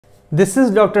This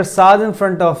is Dr. Saad in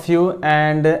front of you,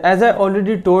 and as I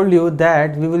already told you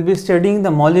that we will be studying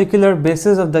the molecular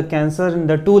basis of the cancer in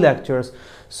the two lectures.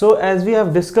 So as we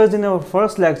have discussed in our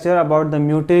first lecture about the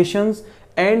mutations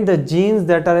and the genes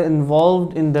that are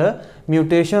involved in the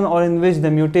mutation or in which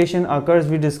the mutation occurs,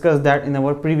 we discussed that in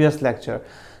our previous lecture.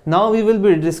 Now we will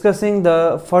be discussing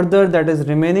the further, that is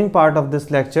remaining part of this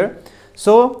lecture.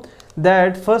 So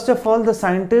that first of all, the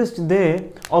scientists, they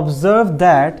observed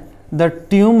that the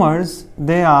tumors,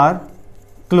 they are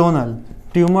clonal.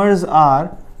 Tumors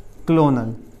are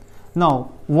clonal.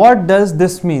 Now what does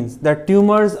this mean, that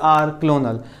tumors are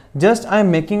clonal? Just I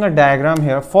am making a diagram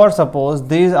here. For suppose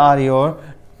these are your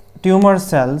tumor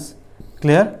cells,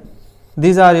 clear?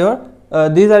 These are your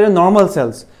normal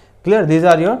cells, clear? These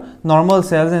are your normal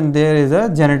cells and there is a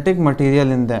genetic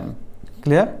material in them,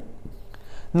 clear?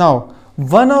 Now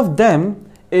one of them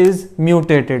is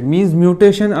mutated, means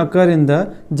mutation occur in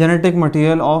the genetic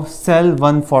material of cell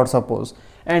 1 for suppose,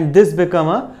 and this become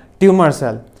a tumor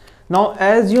cell. Now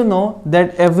as you know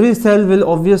that every cell will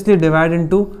obviously divide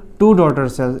into two daughter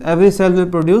cells. Every cell will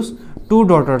produce two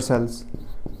daughter cells,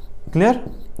 clear?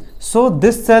 So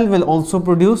this cell will also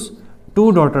produce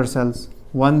two daughter cells,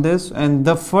 one this, and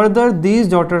the further these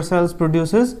daughter cells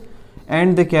produces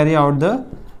and they carry out the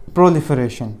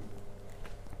proliferation,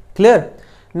 clear?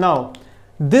 Now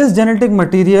this genetic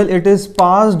material, it is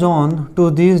passed on to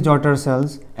these daughter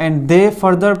cells and they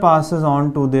further passes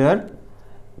on to their,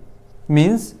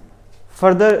 means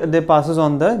further they passes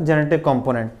on the genetic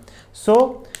component.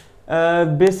 So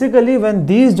basically when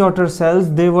these daughter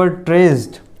cells, they were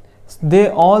traced, they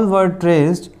all were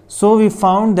traced, so we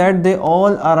found that they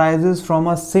all arises from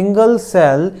a single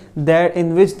cell that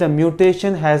in which the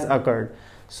mutation has occurred.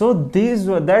 So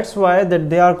that's why that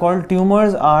they are called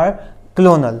tumors are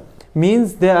clonal,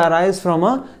 means they arise from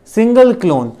a single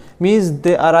clone, means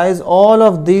they arise, all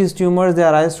of these tumors, they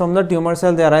arise from the tumor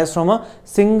cell, they arise from a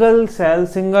single cell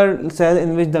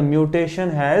in which the mutation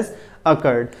has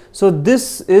occurred. So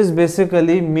this is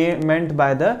basically meant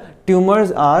by the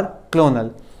tumors are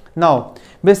clonal. Now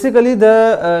basically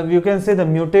the you can say the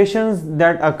mutations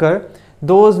that occur,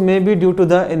 those may be due to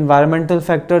the environmental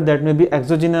factor, that may be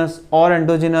exogenous or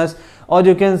endogenous, or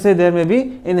you can say there may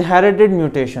be inherited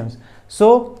mutations.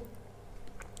 So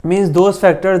means those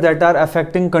factors that are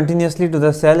affecting continuously to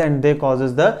the cell and they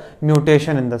causes the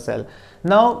mutation in the cell.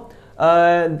 Now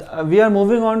we are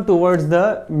moving on towards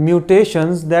the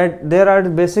mutations, that there are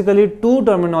basically two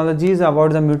terminologies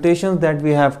about the mutations that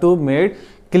we have to make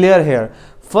clear here.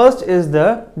 First is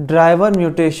the driver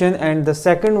mutation and the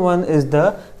second one is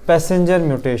the passenger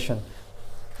mutation,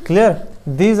 clear?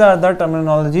 These are the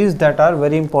terminologies that are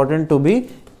very important to be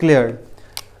cleared.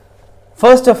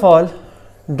 First of all,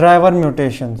 driver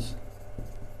mutations,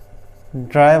 and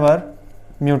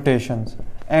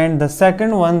the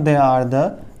second one, they are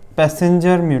the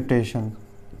passenger mutation.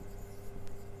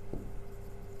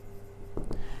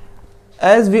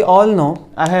 As we all know,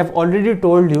 I have already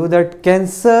told you that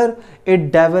cancer,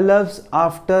 it develops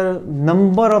after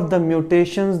number of the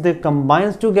mutations, they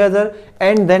combines together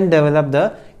and then develop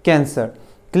the cancer,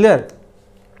 clear?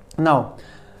 Now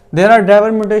there are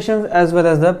driver mutations as well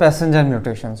as the passenger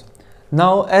mutations.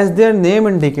 Now as their name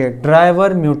indicate,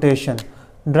 driver mutation.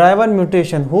 Driver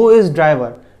mutation, who is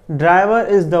driver? Driver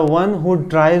is the one who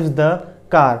drives the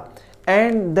car,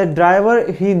 and the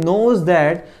driver, he knows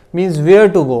that, means where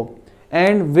to go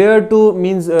and where to,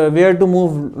 means where to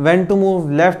move, when to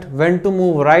move left, when to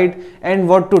move right, and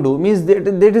what to do, means that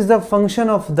is the function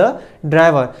of the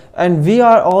driver. And we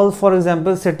are all, for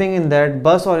example, sitting in that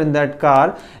bus or in that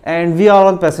car and we are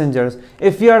all passengers.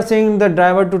 If we are saying the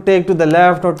driver to take to the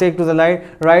left or take to the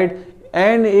right,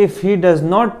 and if he does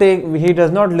not take, he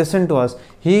does not listen to us,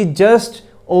 he just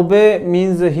obey,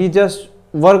 means he just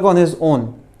work on his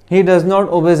own, he does not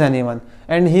obey anyone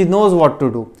and he knows what to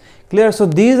do, clear? So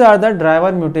these are the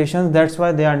driver mutations, that's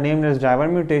why they are named as driver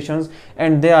mutations,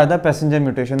 and they are the passenger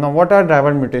mutation. Now what are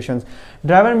driver mutations?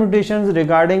 Driver mutations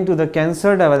regarding to the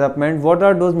cancer development, what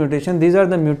are those mutations? These are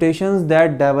the mutations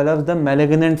that develop the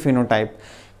malignant phenotype,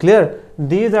 clear?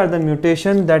 These are the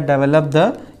mutations that develop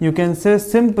the, you can say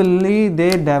simply,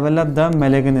 they develop the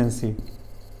malignancy,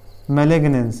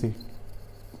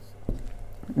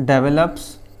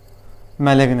 develops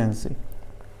malignancy,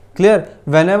 clear?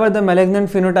 Whenever the malignant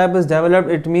phenotype is developed,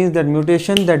 it means that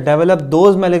mutation that develop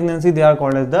those malignancy, they are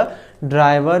called as the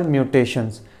driver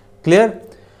mutations, clear?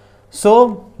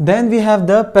 So then we have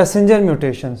the passenger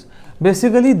mutations.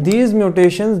 Basically these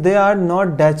mutations, they are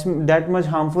not that much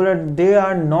harmful, and they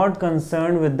are not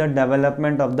concerned with the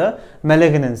development of the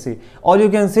malignancy, or you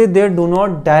can say they do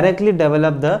not directly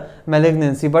develop the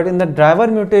malignancy. But in the driver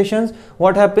mutations,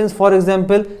 what happens? For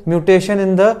example, mutation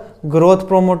in the growth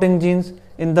promoting genes,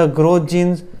 in the growth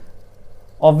genes,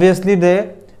 obviously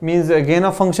they means a gain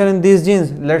of function in these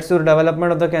genes leads to the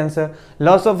development of the cancer.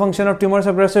 Loss of function of tumor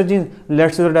suppressor genes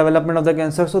leads to the development of the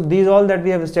cancer. So these all that we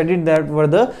have studied, that were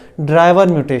the driver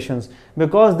mutations,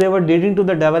 because they were leading to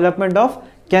the development of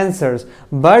cancers.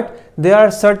 But there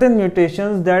are certain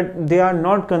mutations that they are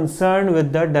not concerned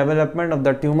with the development of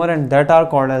the tumor, and that are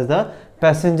called as the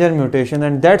passenger mutation,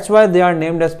 and that's why they are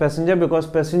named as passenger, because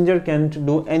passenger can't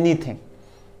do anything.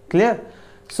 Clear?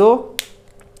 So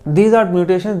these are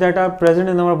mutations that are present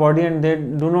in our body and they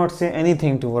do not say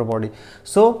anything to our body.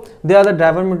 So they are the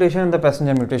driver mutation and the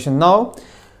passenger mutation. Now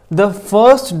the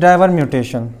first driver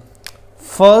mutation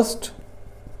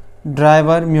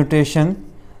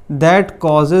that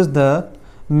causes the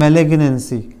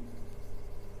malignancy,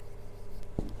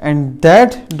 and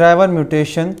that driver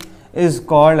mutation is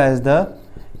called as the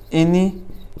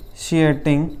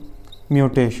initiating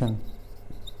mutation.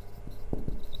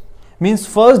 Means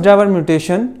first driver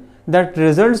mutation that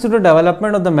results to the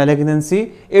development of the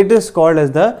malignancy, it is called as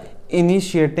the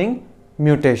initiating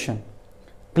mutation.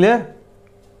 Clear?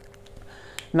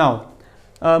 Now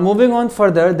moving on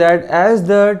further, that as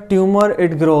the tumor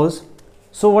it grows,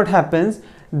 so what happens,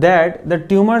 that the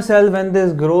tumor cell when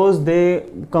this grows, they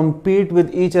compete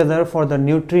with each other for the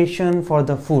nutrition, for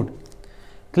the food.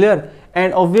 Clear?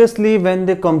 And obviously when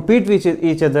they compete with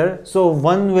each other, so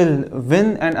one will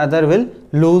win and other will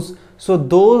lose. So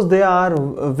those they are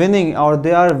winning, or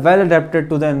they are well adapted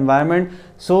to the environment.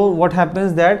 So what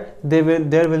happens, that there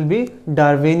will be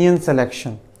Darwinian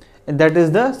selection, that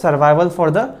is the survival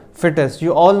for the fittest.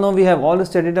 You all know, we have all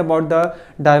studied about the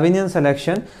Darwinian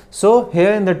selection. So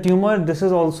here in the tumor, this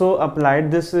is also applied,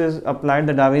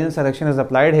 the Darwinian selection is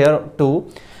applied here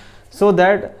too, so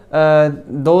that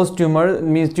those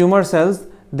tumor cells,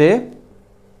 they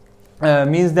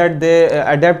means that they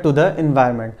adapt to the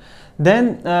environment.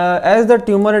 Then as the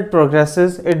tumor it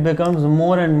progresses, it becomes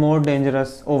more and more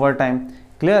dangerous over time.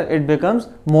 Clear? It becomes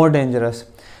more dangerous.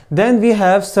 Then we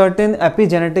have certain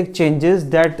epigenetic changes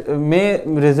that may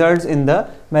result in the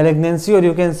malignancy, or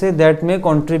you can say that may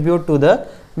contribute to the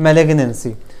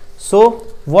malignancy. So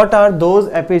what are those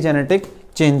epigenetic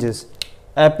changes?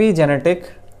 Epigenetic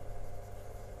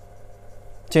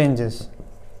changes.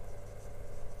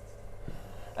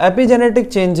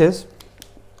 Epigenetic changes,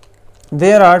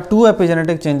 there are two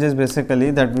epigenetic changes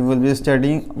basically that we will be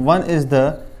studying. One is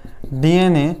the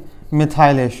DNA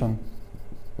methylation.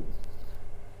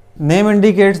 Name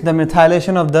indicates the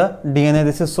methylation of the DNA.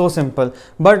 This is so simple.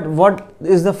 But what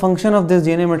is the function of this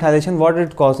DNA methylation? What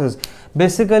it causes?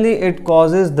 Basically it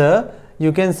causes the,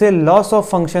 you can say, loss of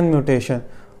function mutation,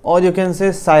 or you can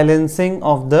say silencing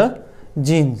of the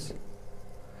genes.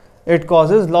 It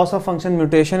causes loss of function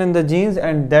mutation in the genes,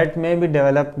 and that may be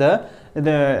developed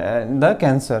the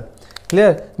cancer.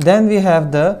 Clear? Then we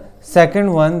have the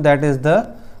second one, that is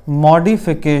the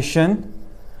modification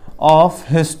of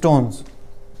histones.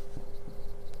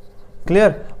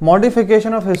 Clear?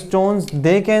 Modification of histones,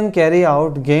 they can carry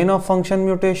out gain of function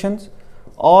mutations,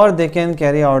 or they can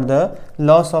carry out the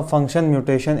loss of function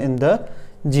mutation in the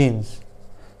genes.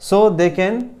 So they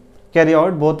can carry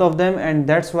out both of them, and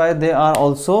that's why they are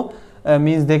also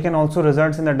means they can also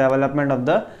result in the development of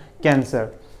the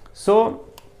cancer. So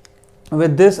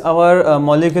with this, our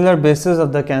molecular basis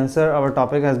of the cancer, our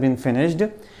topic has been finished.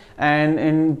 And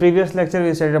in previous lecture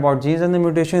we studied about genes and the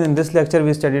mutation. In this lecture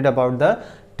we studied about the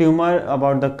tumor,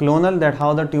 about the clonal, that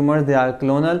how the tumors they are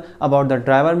clonal, about the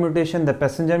driver mutation, the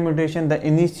passenger mutation, the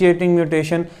initiating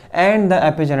mutation, and the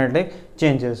epigenetic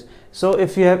changes. So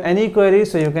if you have any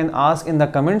queries, so you can ask in the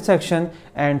comment section,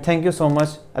 and thank you so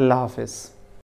much. Allah Hafiz.